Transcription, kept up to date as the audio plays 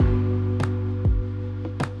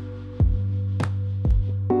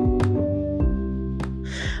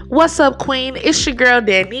What's up, Queen? It's your girl,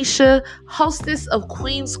 Danisha, hostess of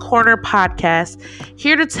Queen's Corner podcast,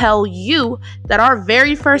 here to tell you that our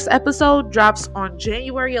very first episode drops on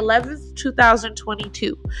January 11th,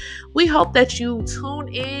 2022. We hope that you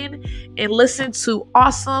tune in and listen to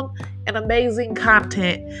awesome and amazing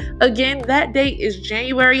content. Again, that date is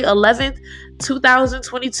January 11th,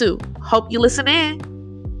 2022. Hope you listen in.